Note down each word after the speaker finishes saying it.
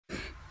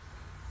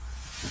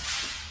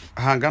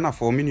Ghana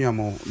for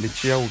minimum the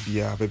chair will be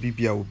a baby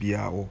beer will be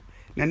a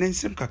then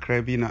some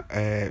kakra be na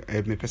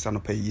me person no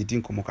pay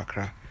yedin komo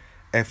kakra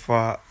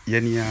efa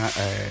yenia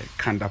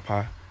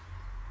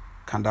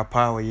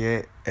Dapaah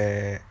we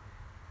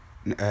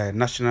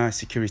national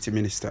security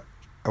minister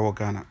our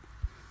Ghana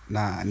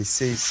na ni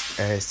says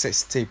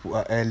sex tape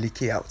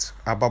leak out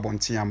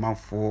ababonti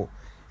amanfo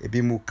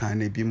ebi mu kan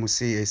ebi mu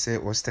say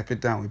or step it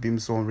down ebi mu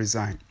so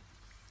resign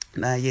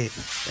na ye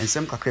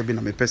ensem kakra bi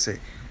na me pese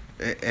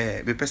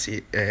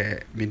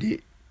me di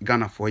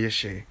Ghana for ye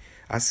share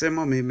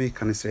asema me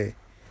can say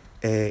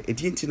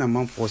edienti na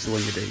amanfo so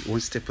one day one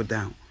step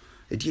down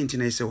edienti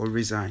na say or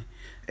resign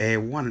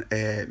one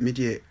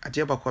media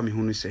adiaba kwa me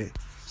hunu say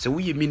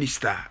we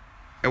minister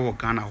ewo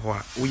Ghana ho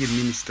a we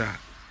minister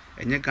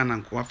enye Ghana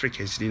nko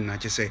Africa sini na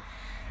che say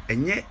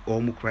enye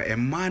omukra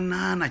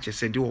emana na che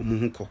say de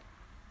omuhuko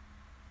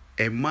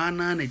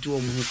emana na de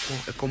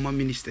omuhuko ekoma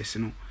ministers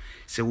no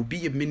say we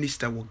be a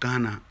minister wo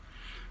Ghana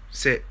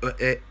say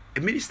a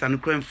minister no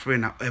crime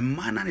friend na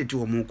emana na de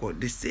omuhuko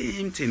the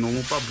same thing no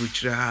mo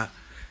pabuchira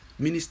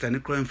minister no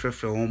crime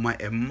friend oma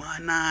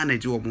emana na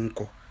de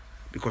omuhuko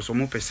because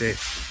omo pese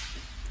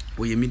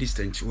we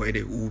minister nti we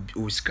dey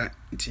o ska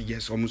nti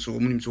yes almost so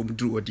omunim so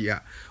do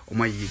odia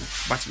omayi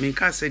but me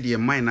can say the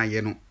mind na ye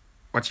no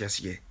what you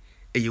say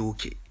eye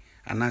okay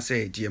and I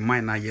say the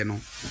mind na ye no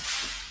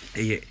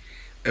eye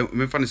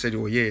me fan say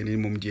the ye ni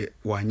mom de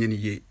wanye ni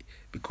ye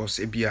because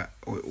ebia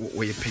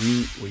we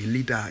penny we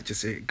leader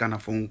just say Ghana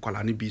phone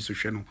kwala ni bi so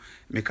hwe no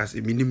me can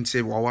say minim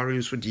say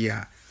waware so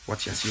dia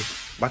what you say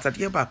but at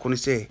the back on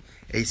say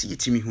e see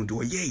timi hu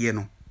do ye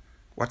no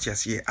what you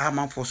say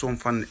man for some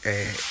fun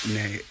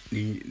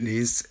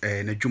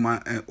na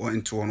juma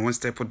into on one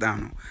step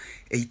down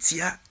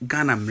etia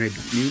Ghana mrebi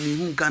ni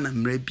hu Ghana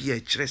mrebi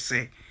e kire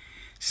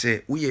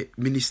say we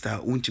minister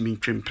untimi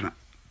ntwempna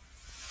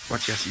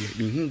what you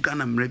say ni hu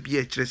Ghana mrebi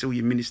e kire say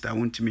we minister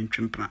untimi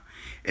ntwempna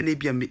ene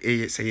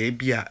bia say e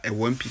bia e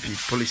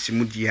MPP policy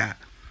mu dia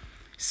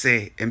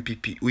say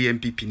MPP we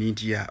MPP ni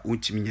dia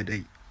untimi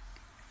nyedai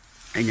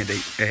enya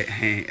dai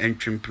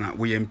entwempna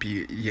we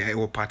MP ya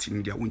e party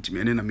ni dia untimi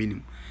ene na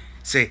minim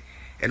say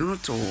eno no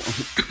to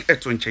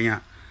eto nchen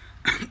a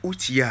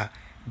utia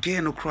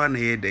ge no kra na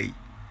ye dai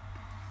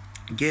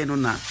ge no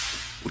na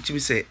utimi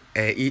say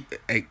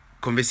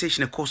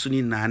conversation course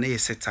ni na ye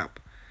set up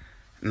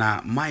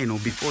na mine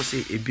before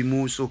say ebi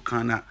mu so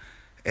kana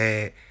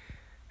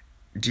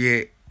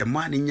de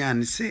man nya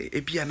ni say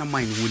ebia na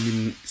mine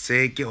wonim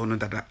say ge ono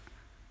dada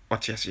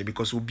what you say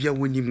because obia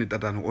wonim ni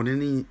dada no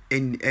oneni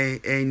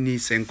any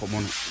sen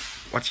komono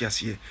what you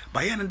say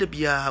ba ya na de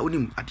bia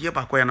onim ade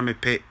ba kwa ya na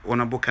mepe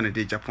onabo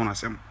Canada Japan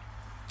asem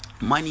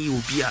mani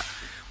obia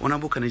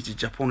onabo Canada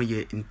Japan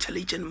ye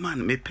intelligent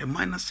man mepe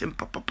man asem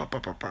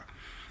papa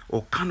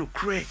o kanu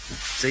kre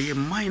say ye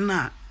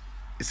mine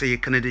say ye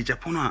Canada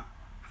Japan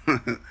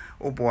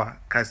o boy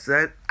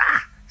kasa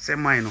say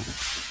mine no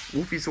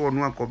ufi so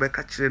onu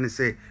akobeka kire ni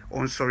say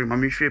on sorry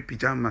mami hwe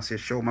pijama say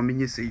show mami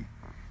nyese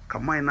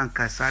kamai na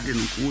kasa de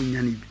no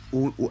unya ni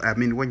I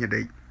mean when you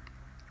dey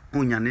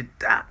unya ni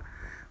da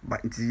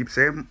but it is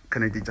say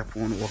Canada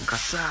Japan wo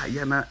kasa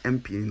ya na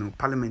MP no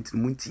parliament no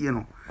muntie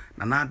no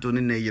na na do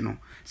ne ye no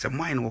say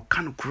mine wo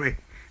kan kure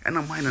and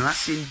mine na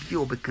say bi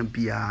obeka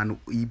bia no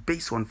e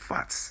based on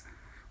facts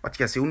what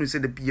you say unu say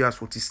the bia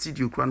so to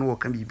studio kura no wo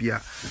kan bia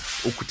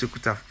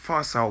okutekuta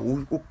fast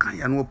o kan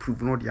ya no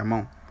prove no the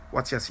amount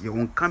what you say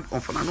on kan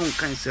on fana no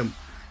kan sem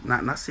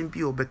na say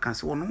bi obeka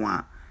say wono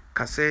a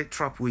kase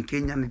trap we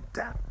Kenya ni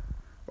da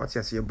what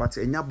you say but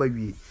enya ba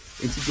wi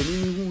enti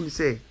gemi hu ni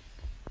say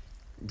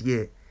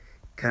die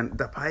kan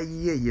Dapaah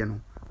ye no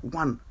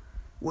one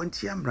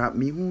wanti amra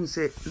mi hu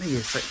say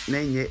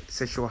na nye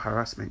sexual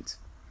harassment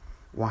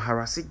wa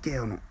harass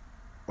girl no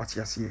what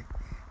you say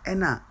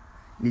ena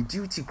ni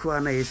duty kra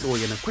na ye say o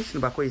ye na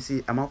question ba kwa ye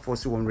say am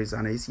force one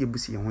reason na ye say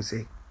ebusi ye hu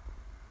say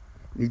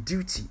ni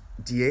duty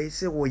die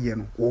say wo ye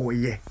no wo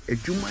ye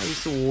adwuma ye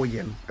say wo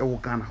ye no e wo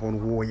Ghana ho no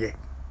wo ye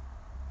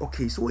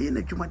okay so we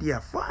na dwuma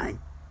dia fine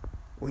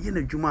we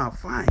na dwuma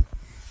fine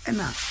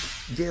ena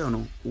girl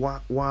no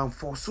wa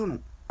force no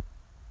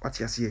what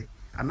you say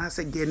and I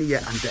say girl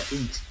here under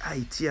age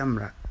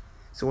tiamra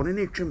so one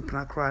na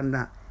twempna kra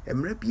na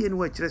emra bie no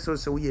wa kire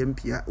so we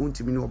MP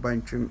untimi no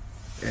oban twem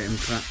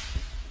empra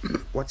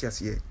what you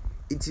say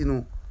it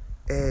no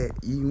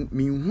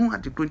mi hu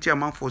adekunti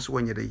amanfo so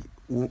wanye dey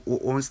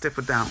on step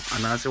down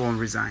and I say one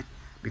resign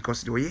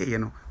because the way you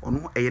know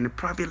on a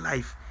private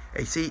life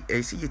I see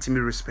it me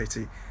respect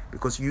it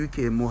because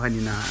UK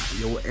mohani na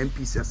your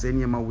MPs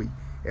aseni ma we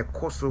e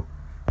koso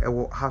e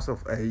wo house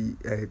of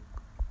a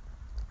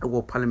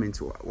wo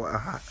parliament wa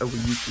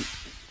UK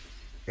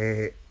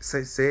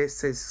say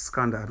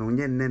scandal no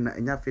nye na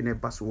nya fe ne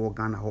baso wo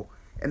Ghana ho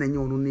ena nye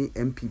onu ni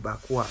MP ba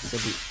ko a se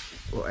be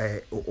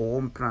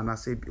o plan na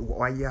se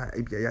wa ya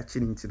e bia ya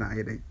chini ntina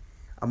ayede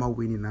ama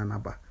we ni na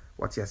naba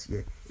what you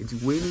say it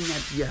we ni nya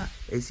dia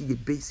e see the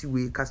basic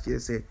way cast you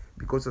say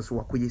because of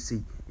what you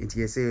say it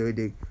you say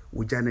the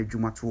ujana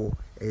juma to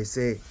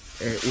say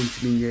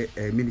untimi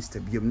minister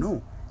biem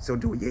no so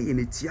do ye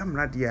in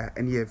tiamra dia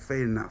and ye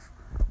fair enough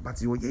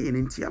but you ye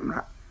in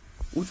tiamra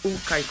which all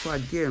kai kwa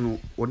again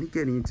or ni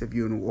get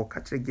interview no or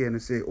catch again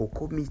and say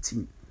oko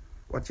meeting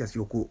what yes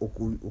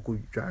oko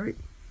jare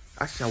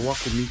asha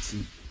wako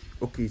meeting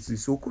okay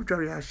so oko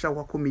jare asha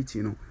wako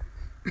meeting no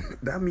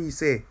that means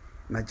say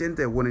na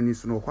gender one ni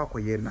so no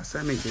kwakoye na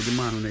assignment the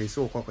man na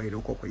so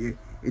kwakoye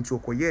into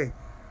okoye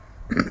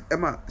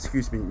Emma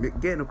excuse me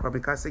get no crab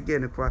because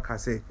again no crab ka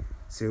say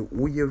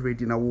we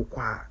ready na wo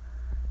kwa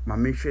ma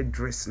make sure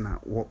dress na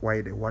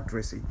why the what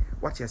dressing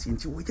what you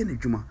see we get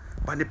adwuma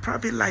but the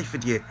private life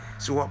there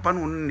so what ban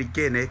on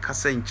again e ka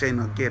say nchen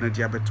again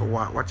dia beto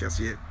what you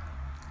see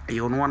e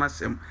on one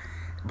asem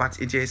but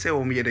it say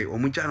o me dey o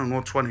mu ja no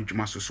no to na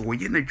adwuma so we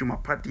get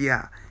adwuma pa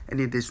dia and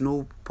there's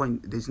no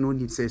point there's no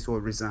need say so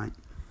resign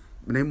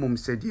my mom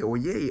said o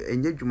ye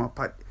enye adwuma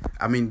pa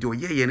I mean do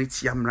ye ni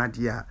tiamra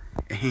dia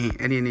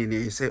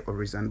any say or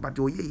resign but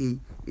do ye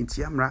in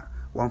tiamra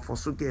one for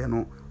so get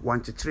no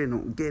one chitre no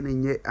get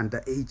nye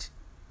underage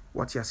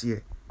what you see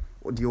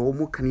o de o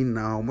mu kanin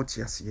na o mu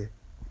tia see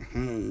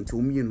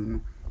to me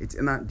no it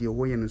na de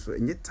o ye no so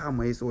enye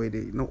time is o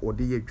de no o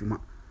de ye adwuma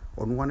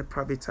on one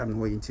private time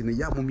no yin no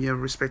ya mo me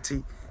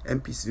respecting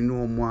MPs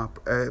no mo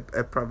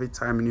a private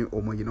time ni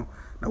o mo you know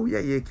na we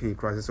ye can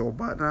crisis o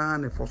ba na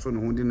ne for so no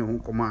hunde ne ho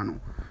koma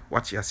no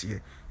what you see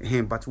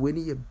but when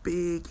a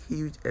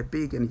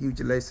big and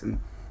huge lesson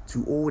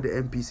to all the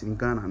MPs in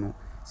Ghana no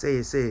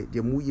say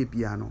the muye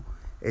piano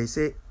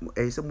say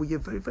muye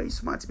very very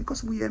smart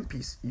because we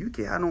MPs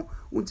UK ano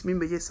won't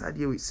me yes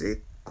idea we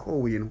say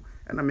call you know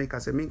and I make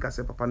us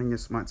say papa no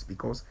smart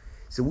because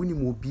so when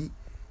you be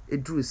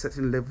it do a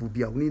certain level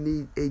be we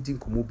need aging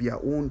komo be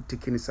own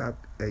taking it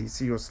up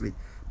seriously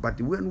but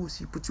the when we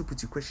see put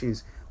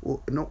questions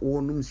or not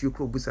all nums you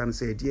crow busan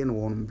say dear no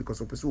one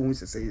because of person who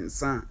say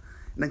san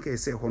nanka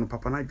say hono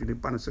papa na dwene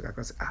pa no so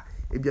kakra say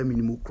ebia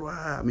minimu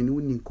kra me ni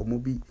woni komo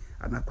bi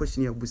ana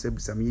question ya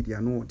busa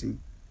media no odin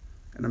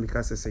and am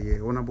because say ye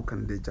honorable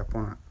candidate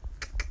Japan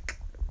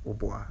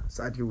oboa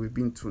sadio we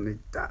been to ne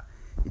da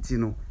it you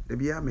know the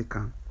bia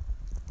meka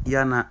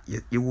ya na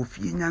ye wo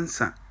fie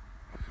nyansa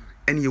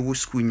ene ye wo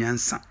school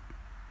nyansa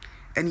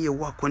ene ye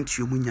wo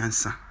akwantuo mu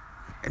nyansa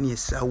ene ye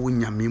sa wo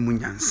nyame mu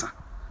nyansa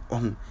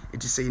ohun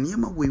it say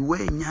niema we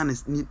nya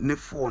ne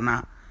for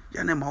na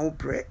ya na ma wo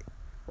bre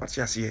what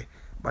you say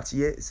but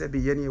ye say be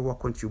ye ne wo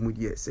akwantuo mu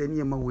die say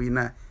niema we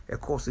na e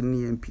course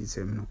ni MP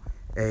sem no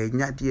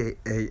nya de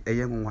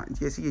ye nwa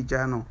ye si ye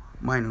ja no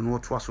mine no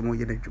to aso no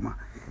ye na dwuma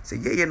say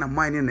ye na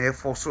mine na e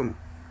force no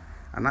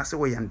ana say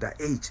we under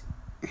age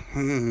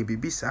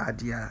bibi sa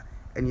dia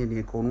ene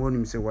ne ko no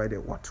nim say why de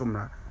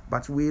watomra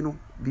but we no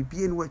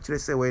bibi en wa kire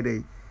say why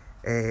de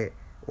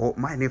o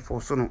mine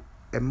force no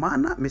e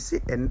mana me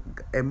say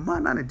e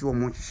mana na de o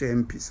mo hye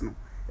MPs no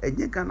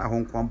enye Ghana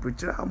hon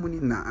kwampretere hamuni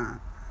na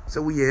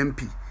so we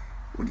MP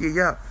we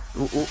ya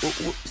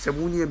se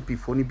muni MP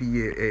for ni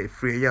bi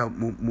free ya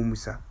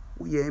mumusa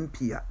we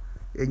MP a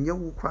enye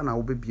wo kwa na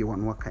wo bebie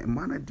wano aka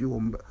mana de o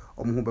mo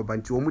ho beba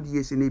nti o mo de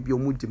yesi na bi o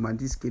mo demand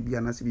this ke bi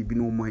anase bibi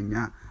no mo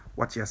anya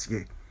what you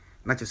say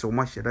na che so o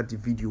ma share that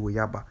video we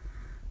yaba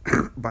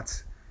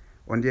but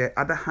on the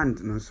other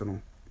hand no so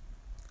no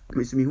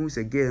me hu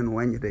say girl no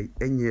anya dey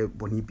enye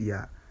boni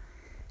bia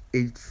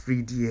e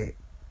free die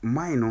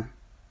mine no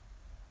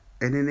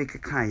enene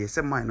keka ye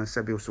se mine no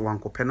se be so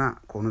wanko pena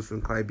ko no so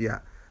nkai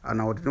bia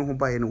ana ode no ho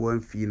ba ye no wan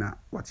fi na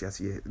what you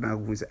say na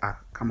hu say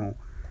come on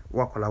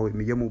wakola we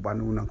me yemu ba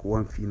no na ko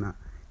wan fi na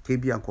ke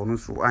bia ko no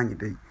so anya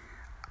dey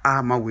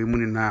ma we mu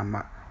ni na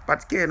ma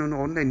but ke no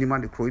no na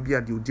nima de kro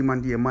bia de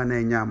demand ye ma na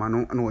anya ma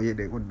no na oye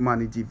de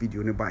man di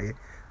video ne ba ye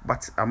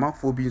but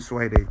amafo bi so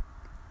dey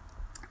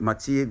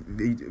matie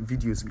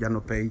videos bia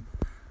no pay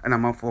and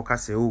amafo ka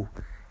say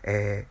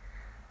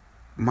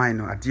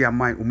mine adia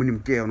mine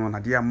omunim girl no na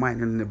adia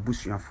mine ne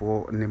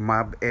busuafo ne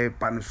ma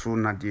pa no so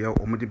na de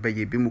omode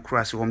beye bi mu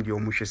kura se om de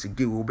omuhwese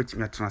girl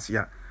obetimi atenase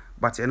ya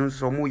but eno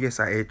so mo yes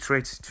a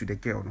threat to the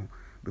girl no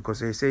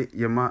because they say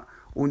yema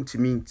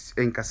ontimi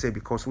enka say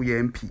because we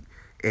MP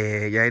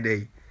ya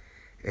dey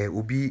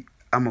obi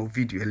ama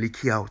video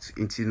leak out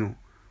into no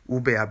wo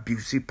be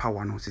abuse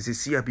power no say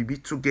see a bibi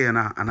to girl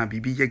na ana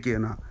bibi ye girl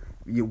na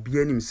you be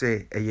anim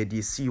say ye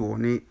dey see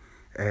one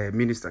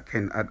Minister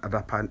Ken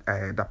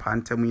Dapaah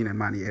ntemu yin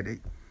man ye dey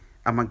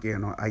amage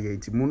no aye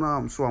nti mu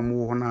no so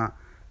amu ho na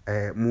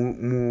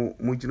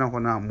mu gina ho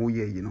na mu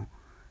ye yi no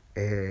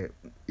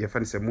ye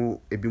fan say mu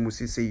ebi mu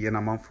sisi ye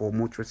na manfo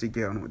mu trust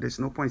girl no there's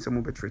no point say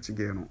mu be trust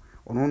girl no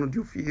ono no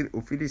do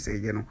feel say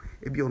ye no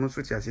ebi ono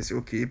so ti ase say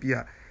okay ebi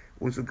a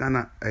onso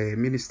Ghana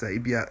minister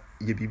ebi a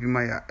ye bibi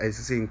ma ya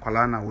say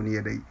nkwala na woni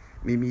ye dey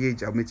mimi ye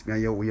ja metimi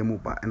aye wo ye mu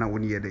ba na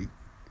woni ye dey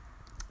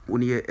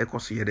woni ye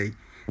ekoso ye dey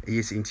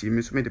yes inti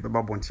me so me de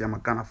beba bontia ma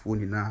Ghana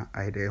phone na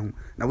aide hu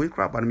na we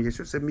crab and me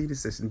so say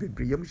ministers in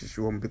bebre yam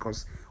hihwe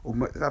because o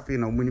afi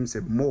na omunim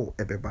say more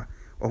ebeba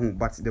ohun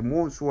but the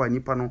more so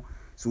anipa no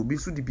so obi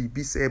so de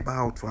bibi say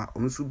about to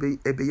onu so be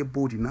ebeye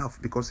bold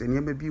enough because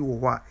enema bi wo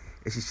ho a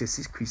ehihye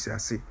secret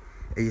ase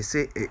eye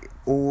say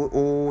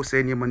say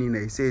enema ni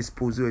na say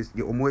expose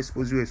o mo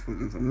expose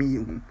me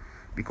hu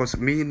because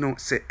me no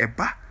say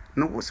eba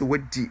no was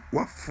wadi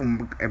what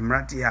from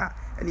emradia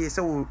and you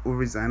say we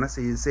resign. I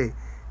say you say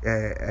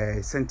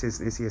sentence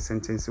is a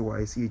sentence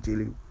why see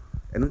jailing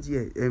and not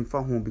here in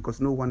home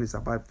because no one is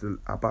above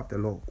the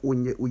law.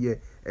 Onye uye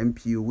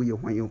MP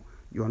uye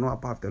you are not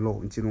above the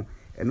law, you know.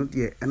 And not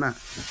here and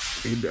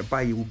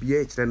by you will be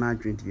a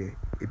 20 year.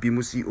 A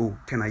bimusi oh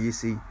can I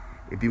say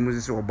a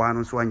bimusi or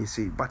ban so you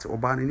say but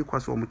oban any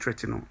quas or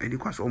tretino any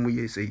quas or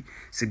ye say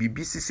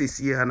BBC says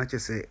here and I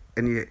just say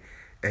any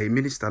a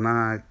minister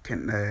na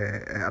can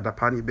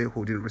Dapaah be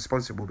holding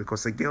responsible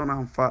because a girl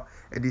now for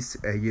this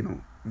you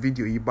know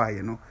video you buy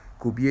you know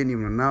could be any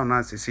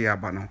now say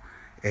abano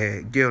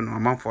girl no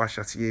amount for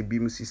asha say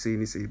bimusi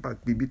say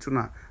but bibi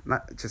tuna na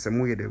just a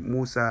moye de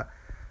musa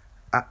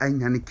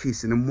any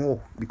case in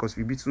more because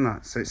bibi tuna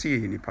say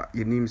nipa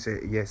your name say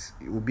yes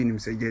it will be him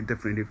say yeah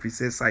definitely if we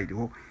say side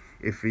or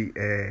if we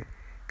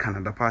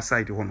Canada pass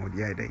side one or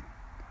the other day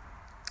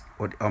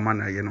or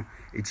man you know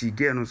it's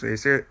girl no so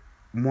say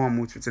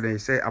more today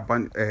say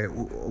about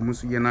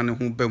almost yenane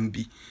ho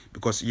bambi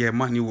because yeah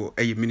money will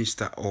a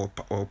minister or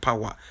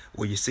power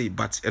or you say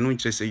but I don't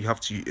just say you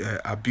have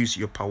to abuse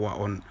your power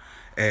on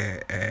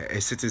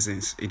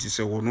citizens. It is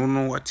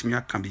no what me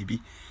can be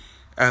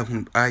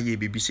aye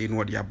baby say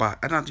no dia ba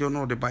and you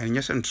know the buy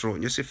yes intro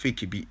yes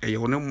fake be e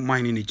no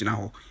mine ni gina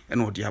ho e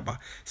no dia ba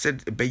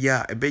said be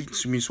ya e be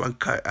to me so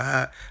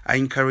I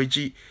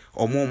encourage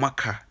or more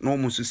maka no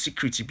almost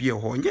security be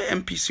ho nye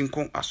MPC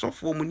nkon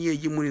asofo mu ne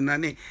ayi mu ni na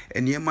ne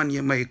enema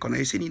ne ma ikona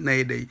ese ni na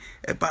edai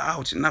e ba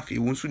out na fe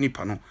won so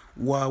nipa no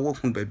wa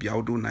hu ba bia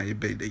wodo na e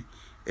be dai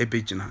e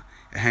be gina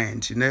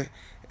nti ne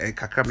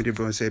kakra me de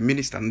bro say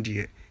minister no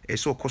de e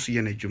so koso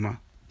ye na adwuma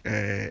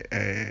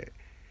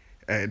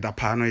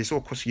Dapaah no is all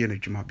cost yen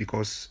adwuma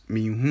because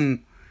me hu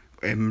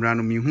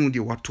mrano me hu de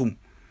watom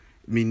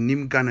me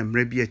nim Ghana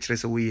mrabia kire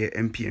se we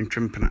MP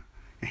ntwempena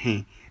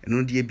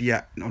eno de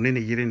bia one ne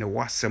yire ne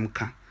wasem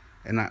ka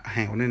na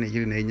one ne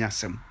yire na enya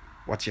asem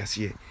wate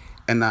ase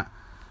na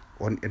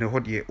on ene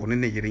hodie one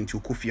ne yire nti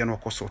okofia na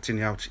okosort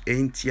out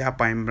entia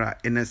banbra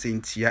ena se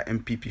entia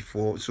MPP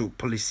for so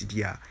policy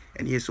dia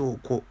and yes so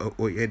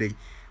o yede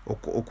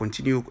or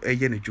continue a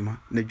yen juma,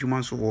 ne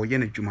juma so or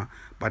yen juma,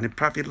 but the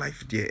private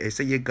life there,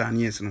 say ye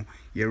Ghanaians no,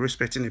 you're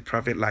respecting the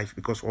private life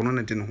because on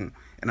a dinner home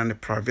and on the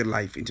private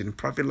life, into the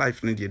private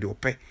life, and they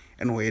pay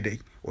and or day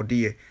or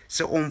dear,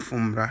 so on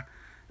from ra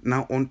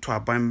now on to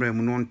a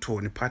bimbrem non to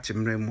the party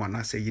mrem one.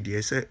 I say ye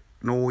dear, say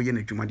no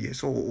yen juma dear,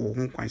 so or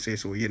home quite say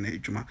so yen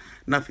juma,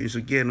 nothing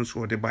so gain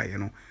so they buy, you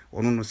know,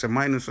 or no se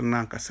minus on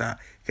Nankasa,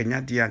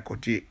 Kenya dia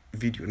koti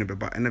video ne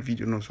beba and a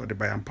video no so de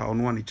buy and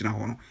pound one it na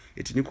hono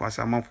it ni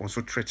kwasa man for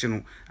so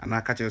threatening and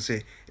I catch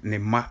say ne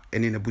ma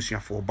any na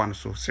busia for ban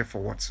so say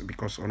for what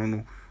because ono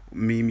no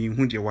me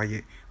hu de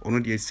waye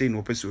ono de say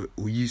no person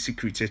o yi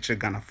security check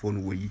Ghana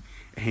phone wo yi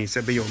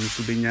say be yo no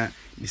so benya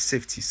the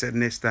safety said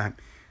next time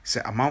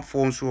say a man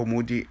phone so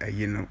mo de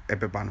you know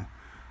ebeba no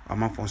a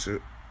man phone so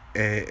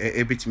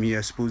ebitimi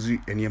expose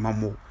any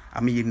mamo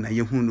ami na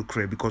ye hu no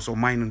cry because of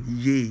mine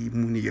ye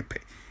mu ne ye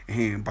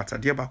pe but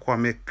adia ba kwa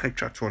me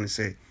catch one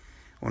say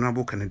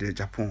Honorable Canada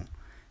Japan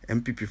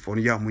MPP for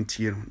ya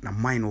muntie no na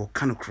mine o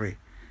kanokre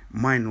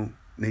mine no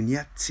na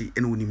niati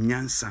ene woni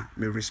nyansa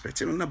me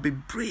respect no na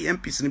bebre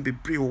MPs ne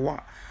bebre wa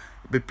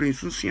bebre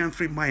sunsuan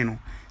free mine no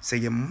say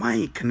ye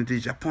mine Canada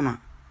Japan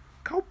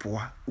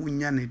kaupoa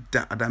unya ne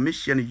da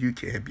adamehia ne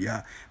UK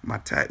bia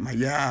mata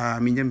maya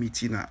minya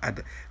meeting na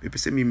ada be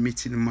pese me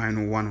meeting mine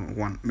no one on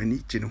one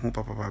mani gene ho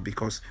papa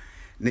because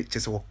ne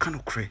chese o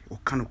kanokre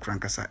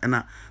nkasa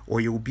ena o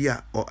ye obi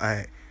a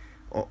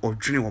or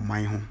dream of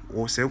my home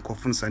or say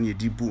conference and ye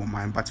debu on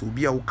my but will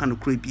be a kind of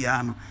creepy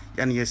no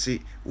yan yes say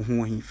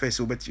who he first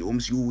so but you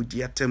almost you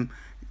dear tem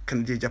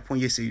can Japan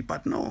yes say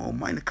but no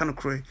mine kind of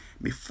cray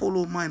me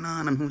follow mine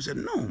and who said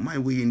no my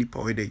way any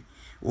power day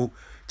or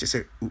just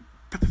say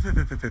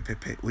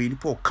pepe we any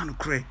poor kind of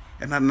cray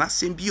and I'm not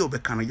saying be over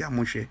kind of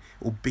yamushe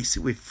or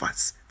basic with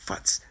fats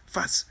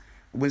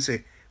when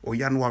say or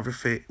yan wa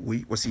refer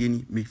we was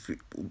any me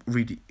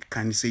read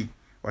kind of say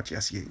what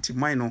you say nti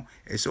mine no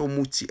e so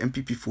multi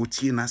MPP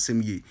 40 na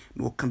asem ye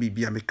no can be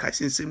bia me kai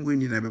sensem we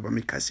ni na beba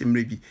me kai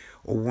semre bi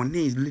or one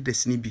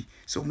leaders ni bi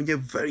so we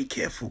very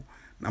careful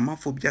na man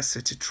for bia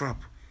set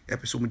trap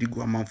episode di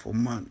go man for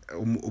man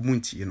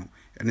omunti you know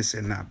and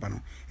say na ba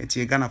no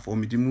nti Ghana for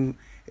me di mu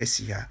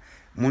esi ha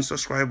mon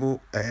subscribe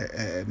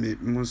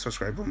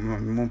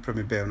mon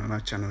premier bell na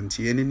channel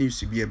nti any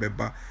news bi e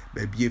beba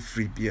ba bi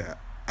free bia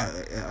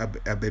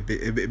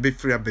be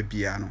free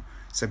abebia no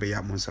sebe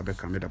ya mon sabe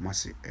kameda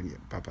masi enye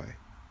bye bye.